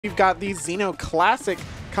We've got the Xeno Classic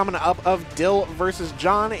coming up of Dill versus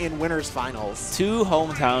John in winners finals. Two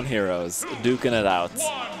hometown heroes duking it out.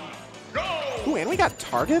 Ooh, and we got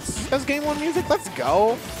targets as game one music. Let's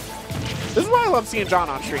go. This is why I love seeing John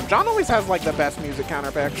on stream. John always has like the best music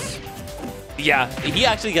counter picks. Yeah, he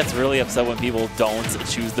actually gets really upset when people don't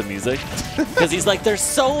choose the music because he's like, "There's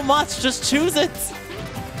so much, just choose it."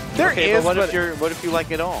 There is, but what if you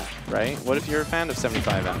like it all, right? What if you're a fan of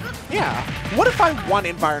 75M? Yeah. What if I want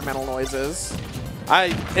environmental noises?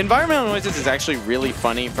 Environmental noises is actually really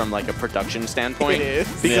funny from like a production standpoint. It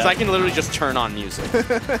is. Because I can literally just turn on music.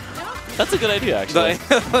 That's a good idea, actually.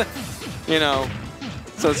 You know,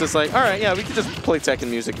 so it's just like, all right, yeah, we could just play Tekken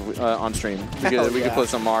music on stream. We could play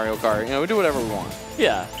some Mario Kart. You know, we do whatever we want.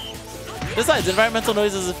 Yeah. Besides, environmental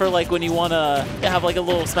noises is for like when you want to have like a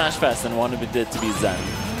little Smash Fest and want it to be Zen.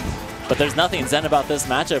 But there's nothing Zen about this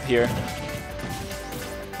matchup here.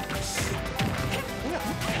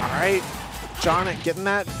 All right. John getting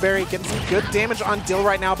that berry, getting some good damage on Dill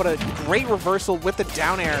right now, but a great reversal with the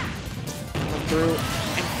down air. Going through.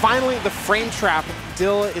 And finally, the frame trap.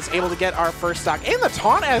 Dill is able to get our first stock. And the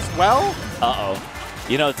taunt as well. Uh-oh.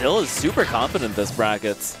 You know, Dill is super confident this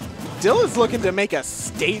bracket. Dill is looking to make a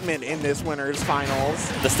statement in this winners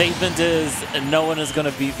finals. The statement is, no one is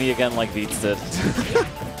going to beat me again like Beats did.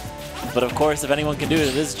 But of course, if anyone can do it,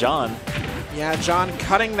 it is John. Yeah, John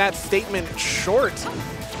cutting that statement short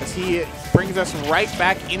as he brings us right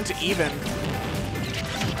back into even.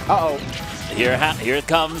 Uh-oh. Here it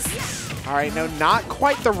comes. All right, no, not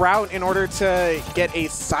quite the route in order to get a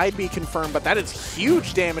side B confirmed, but that is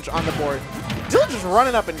huge damage on the board. Dill just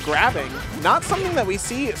running up and grabbing. Not something that we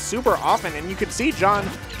see super often, and you could see John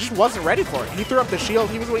just wasn't ready for it. He threw up the shield.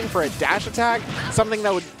 He was waiting for a dash attack, something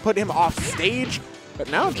that would put him off stage. But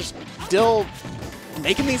now just Dill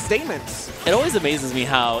making these statements. It always amazes me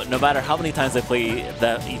how no matter how many times they play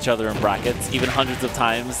each other in brackets, even hundreds of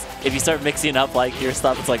times, if you start mixing up like your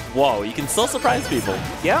stuff, it's like, whoa, you can still surprise people.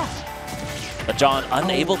 Yeah. But John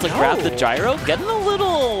unable to grab the gyro, getting a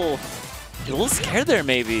little scared there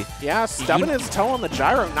maybe. Yeah, stubbing his toe on the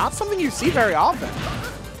gyro, not something you see very often.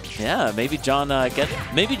 Yeah, maybe John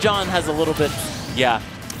maybe John has a little bit. Yeah,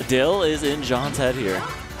 Dill is in John's head here.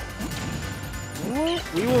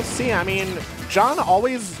 We will see. I mean, John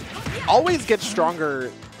always gets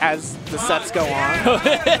stronger as the sets go on.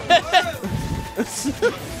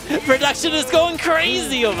 Production is going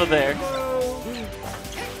crazy over there.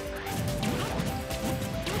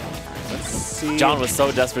 Let's see. John was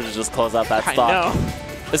so desperate to just close out that stock. I know.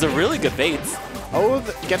 It's a really good bait. Oh,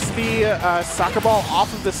 gets the soccer ball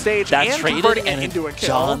off of the stage that and converting it into a kill.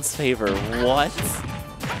 John's favor. What?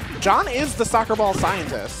 John is the soccer ball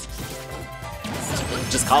scientist.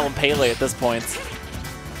 Just call him Pele at this point.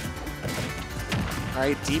 All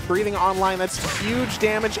right, deep breathing online. That's huge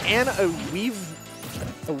damage and a weave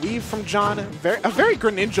from John. A very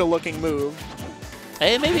Greninja-looking move.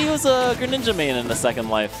 Hey, maybe he was a Greninja main in the second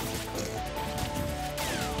life.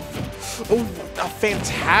 Oh, a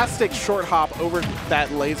fantastic short hop over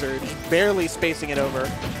that laser, just barely spacing it over.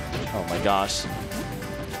 Oh my gosh.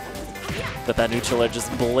 But that neutral air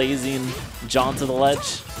just blazing John to the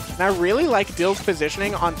ledge. And I really like Dill's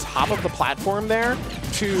positioning on top of the platform there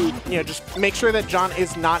to, just make sure that John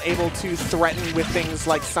is not able to threaten with things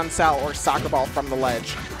like Sunsal or Soccer Ball from the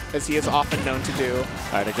ledge, as he is often known to do.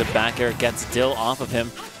 All right, a good back air gets Dill off of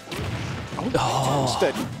him. Just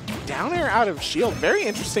a down air out of shield. Very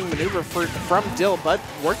interesting maneuver from Dill, but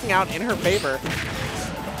working out in her favor.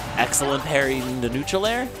 Excellent parrying the neutral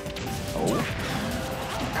air. Oh.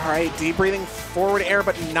 All right, deep breathing forward air,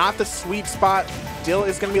 but not the sweet spot. Dill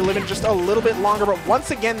is going to be living just a little bit longer, but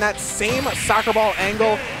once again, that same soccer ball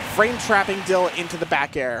angle, frame trapping Dill into the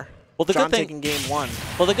back air. Well, John taking game one.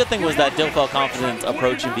 Well, the good thing was that Dill felt confident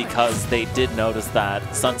approaching because they did notice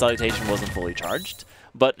that Sun Salutation wasn't fully charged.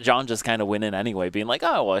 But John just kind of went in anyway, being like,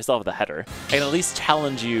 oh, well, I still have the header. I can at least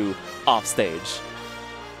challenge you off stage.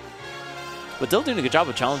 But Dill doing a good job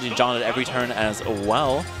of challenging John at every turn as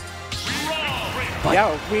well. But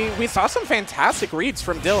yeah, we saw some fantastic reads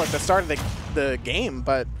from Dill at the start of the game,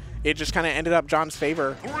 but it just kind of ended up John's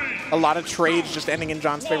favor. A lot of trades just ending in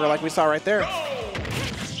John's favor like we saw right there.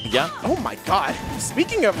 Yeah. Oh my god.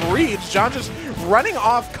 Speaking of reads, John just running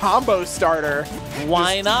off combo starter.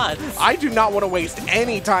 Why not? I do not want to waste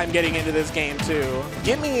any time getting into this game too.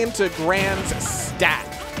 Get me into Grand's stat.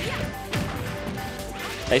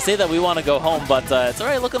 They say that we want to go home, but it's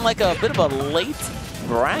already looking like a bit of a late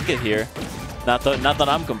bracket here. Not that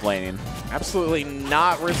I'm complaining. Absolutely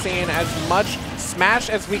not. We're seeing as much Smash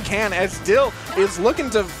as we can as Dill is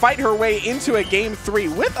looking to fight her way into a game 3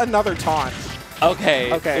 with another taunt.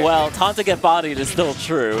 Okay. Okay. Well, taunt to get bodied is still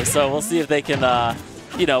true, so we'll see if they can,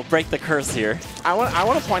 you know, break the curse here. I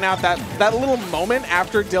want to point out that that little moment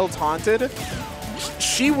after Dill taunted,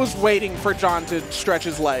 she was waiting for John to stretch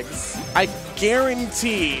his legs. I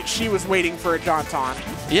guarantee she was waiting for a John taunt.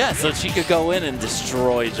 Yeah, so she could go in and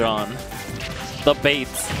destroy John. The bait.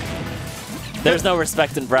 There's no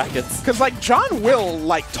respect in brackets. Because, like, John will,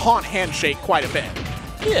 like, taunt handshake quite a bit.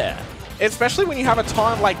 Yeah. Especially when you have a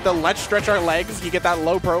taunt like the let's stretch our legs, you get that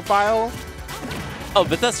low profile. Oh,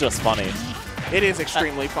 but that's just funny. It is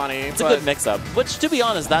extremely funny. It's a good mix-up. Which, to be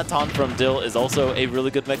honest, that taunt from Dill is also a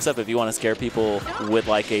really good mix-up if you want to scare people with,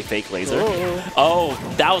 like, a fake laser. Oh,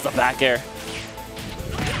 that was a back air.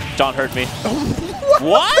 John heard me. What?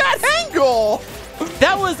 Was that angle?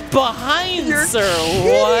 That was behind, You're sir.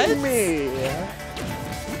 kidding What? me.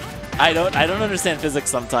 I don't understand physics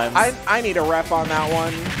sometimes. I need a ref on that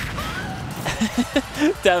one.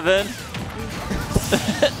 Devin.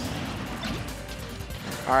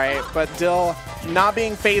 All right, but Dill not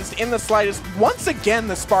being phased in the slightest. Once again,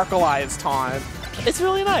 the Sparkle Eyes taunt. It's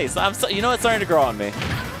really nice. You know, it's starting to grow on me.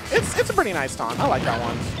 It's a pretty nice taunt. I like that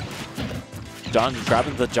one. John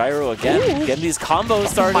grabbing the gyro again, getting these combos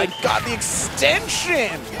started. Oh my god, the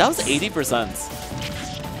extension! That was 80%.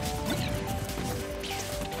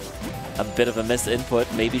 A bit of a missed input,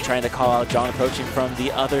 maybe trying to call out John approaching from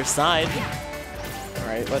the other side. All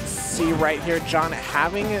right, let's see right here. John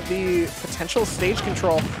having the potential stage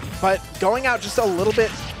control, but going out just a little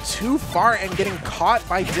bit too far and getting caught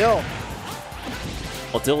by Dill.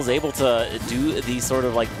 Well, Dill's able to do these sort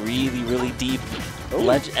of like really, really deep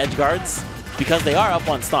ledge edge guards because they are up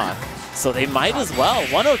one stock. So they might as well.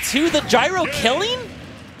 102, the gyro killing?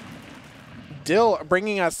 Dill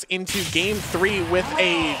bringing us into game 3 with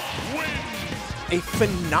a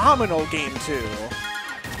phenomenal game 2.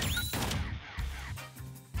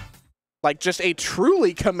 Like, just a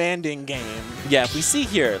truly commanding game. Yeah, if we see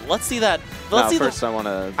here, let's see that. Let's see first I want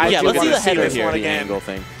to let's see the header here, one the again. angle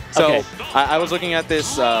thing. So Okay. I was looking at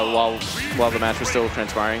this while the match was still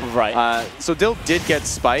transpiring. Right. So Dill did get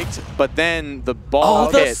spiked, but then the ball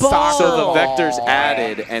Oh, the hit, ball! so the vectors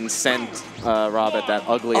added and sent Rob at that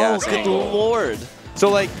ugly ass good angle. lord. So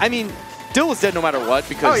like, I mean, Dill was dead no matter what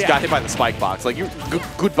because he got hit by the spike box. Like,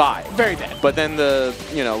 goodbye. Very dead. But then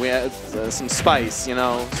we had some spice,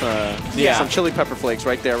 some chili pepper flakes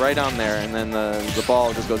right there, right on there, and then the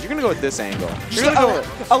ball just goes. You're gonna go with this angle. You're gonna go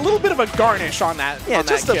a little bit of a garnish on that. yeah, on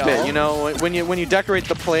just that a kill. bit. When you decorate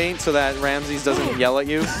the plate so that Ramses doesn't yell at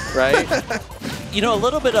you, right? You know, a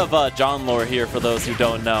little bit of John lore here for those who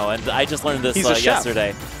don't know, and I just learned this He's a chef.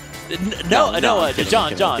 yesterday. No, I'm kidding,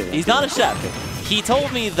 John. I'm kidding, He's not a chef. He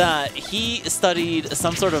told me that he studied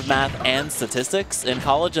some sort of math and statistics in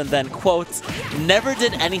college and then, quote, never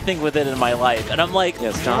did anything with it in my life. And I'm like,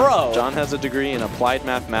 Yes, bro. John has a degree in applied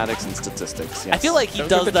mathematics and statistics. Yes. I feel like he Those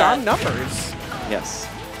does are the that. John numbers. Yes.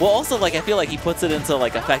 Well, also, like, I feel like he puts it into,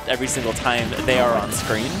 like, effect every single time they are on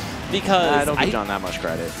screen. Because I don't give John that much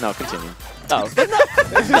credit. No, continue. Oh,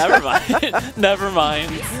 never mind. Never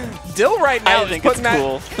mind. Dill right now I is think it's putting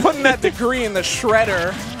cool. putting that degree in the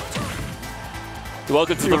shredder.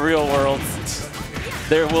 Welcome to the real world.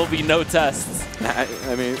 There will be no tests.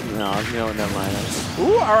 I mean, no, never mind.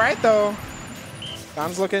 Ooh, all right though.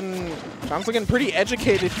 John's looking pretty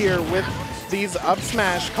educated here with these up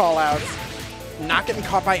smash callouts. Not getting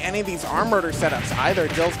caught by any of these arm murder setups either.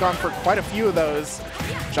 Dill's gone for quite a few of those.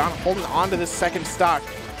 John holding on to this second stock.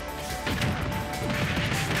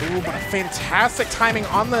 Ooh, but a fantastic timing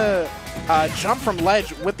on the jump from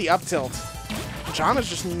ledge with the up tilt. John has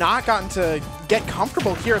just not gotten to get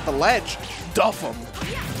comfortable here at the ledge. Duff him.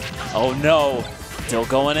 Oh no, Dill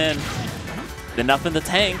going in. Enough in the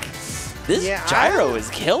tank. This gyro is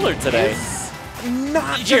killer today.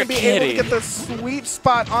 Not You're going to be kidding. able to get the sweet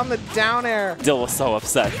spot on the down air. Dill was so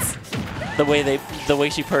upset. The way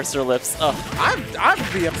she pursed her lips. Ugh.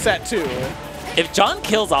 I'd be upset too. If John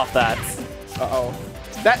kills off that. Uh-oh.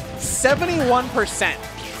 That 71%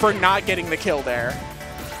 for not getting the kill there.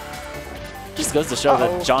 Just goes to show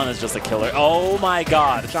that John is just a killer. Oh my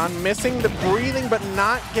god. John missing the breathing but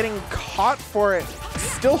not getting caught for it.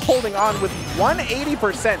 Still holding on with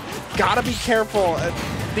 180%. Gotta be careful.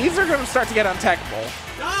 These are gonna start to get untechable.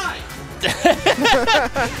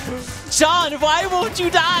 John, why won't you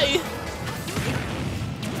die?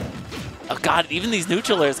 Oh god, even these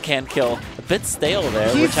neutral airs can't kill. A bit stale there,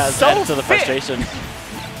 He's which has so added to the fit. frustration.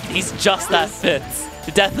 He's just that fit.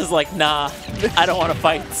 Death is like, nah, I don't want to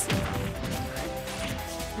fight.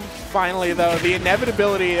 Finally, though, the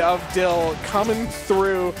inevitability of Dill coming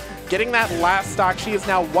through, getting that last stock. She is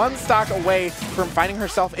now one stock away from finding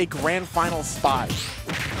herself a grand final spot.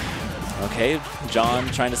 Okay, John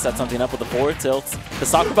trying to set something up with the forward tilt. The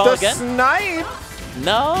soccer ball The again? snipe!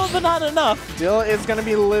 No, but not enough. Dill is going to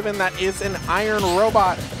be living. That is an iron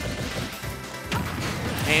robot.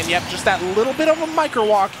 And yep, just that little bit of a micro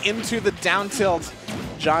walk into the down tilt.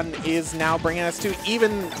 John is now bringing us to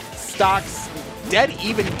even stocks, dead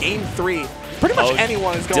even game 3. Pretty much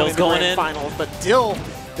anyone is going Dill's into going grand in. finals, but Dill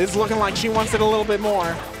is looking like she wants it a little bit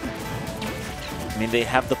more. I mean, they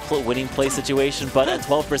have the winning play situation, but at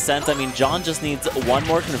 12%, I mean, John just needs one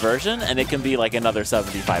more conversion, and it can be like another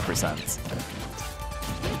 75%.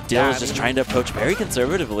 Dill is just trying to approach very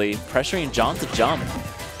conservatively, pressuring John to jump.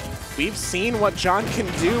 We've seen what John can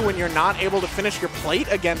do when you're not able to finish your plate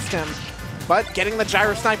against him. But getting the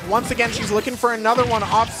gyro snipe once again, she's looking for another one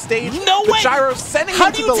off stage. No way! The gyro sending How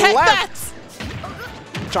him do to you the tech left.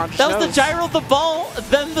 that? John That was the gyro, the ball,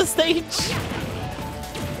 then the stage.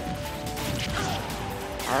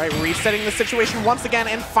 All right, resetting the situation once again,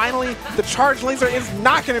 and finally, the charge laser is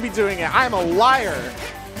not going to be doing it. I'm a liar.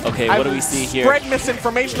 Okay, what do we see here? Spread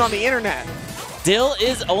misinformation on the internet. Dill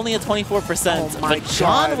is only at 24%, Oh my but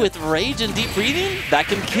John God. with rage and deep breathing, that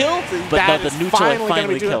can kill, but That no, is the neutral is gonna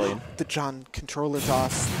finally be doing killing. the John controller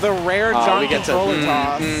toss. The rare John controller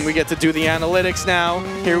toss. We get to do the analytics now.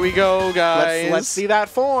 Here we go, guys. Let's see that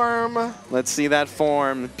form. Let's see that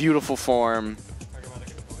form. Beautiful form.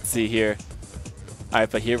 Let's see here. All right,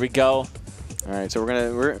 but here we go. All right, so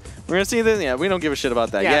we're gonna see this. Yeah, we don't give a shit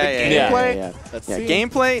about that. Yeah, the gameplay. Yeah. Let's Yeah, see.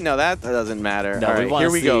 gameplay. No, that doesn't matter. No, All we right, wanna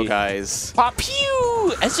here we go, see- guys. Pop.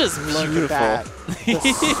 Pew! It's just Look at beautiful. that.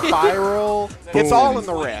 The spiral. It's all in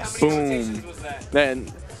the wrist. Boom. Then,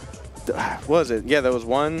 what was it? Yeah, that was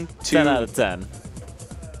 1, 2. 10 out of 10.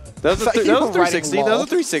 That was a I thought you that was were a 360. writing That was lol. a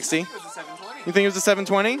 360. You think it was a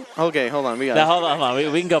 720? Okay, hold on. We got Now, it. hold on.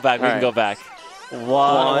 We can go back. We can go back.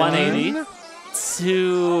 180.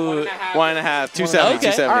 2. 1.5. 270.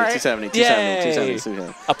 Okay. 270. All right. 270. Yay. 270.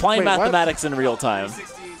 270. Applying Wait, what? mathematics in real time.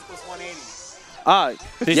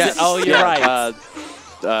 Yes. Oh, you're right.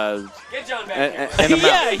 Get John back here. And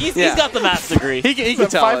Yeah, he's got the math degree. He can The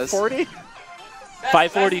tell us. 540?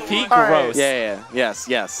 540p, All right. gross. Yeah.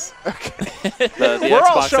 Yes. Okay. The We're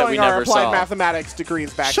all Xbox that showing we our never applied saw. mathematics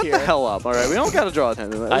degrees back Shut here. the hell up. All right, we don't got to draw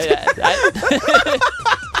attention to that.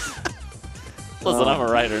 Listen, I'm a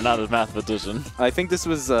writer, not a mathematician. I think this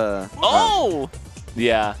was. Oh!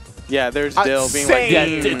 Yeah. Yeah, there's Dill being like. Yeah,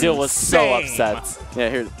 Same. Dill was so Same. upset. Yeah,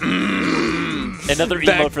 here. Another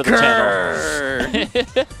emote for the channel.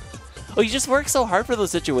 Oh, you just work so hard for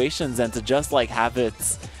those situations, and to just like have it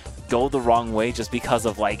go the wrong way just because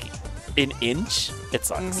of like an inch, it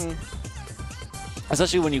sucks.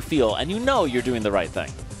 Especially when you feel and you know you're doing the right thing.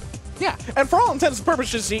 Yeah, and for all intents and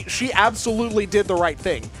purposes, she absolutely did the right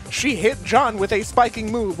thing. She hit John with a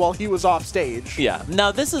spiking move while he was off stage. Yeah.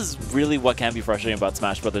 Now, this is really what can be frustrating about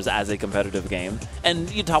Smash Brothers as a competitive game, and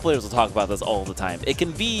you top players will talk about this all the time. It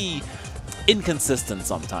can be inconsistent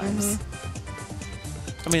sometimes.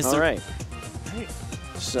 I mean, All right.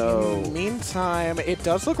 So. In the meantime, it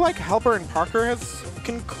does look like Helper and Parker has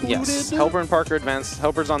concluded. Yes, Helper and Parker advanced.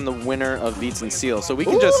 Helper's on the winner of Beats and Seal, so we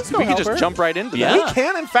can Ooh, just let's go, just Helper. jump right into Yeah. that. We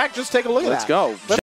can, in fact, just take a look at that. Let's go.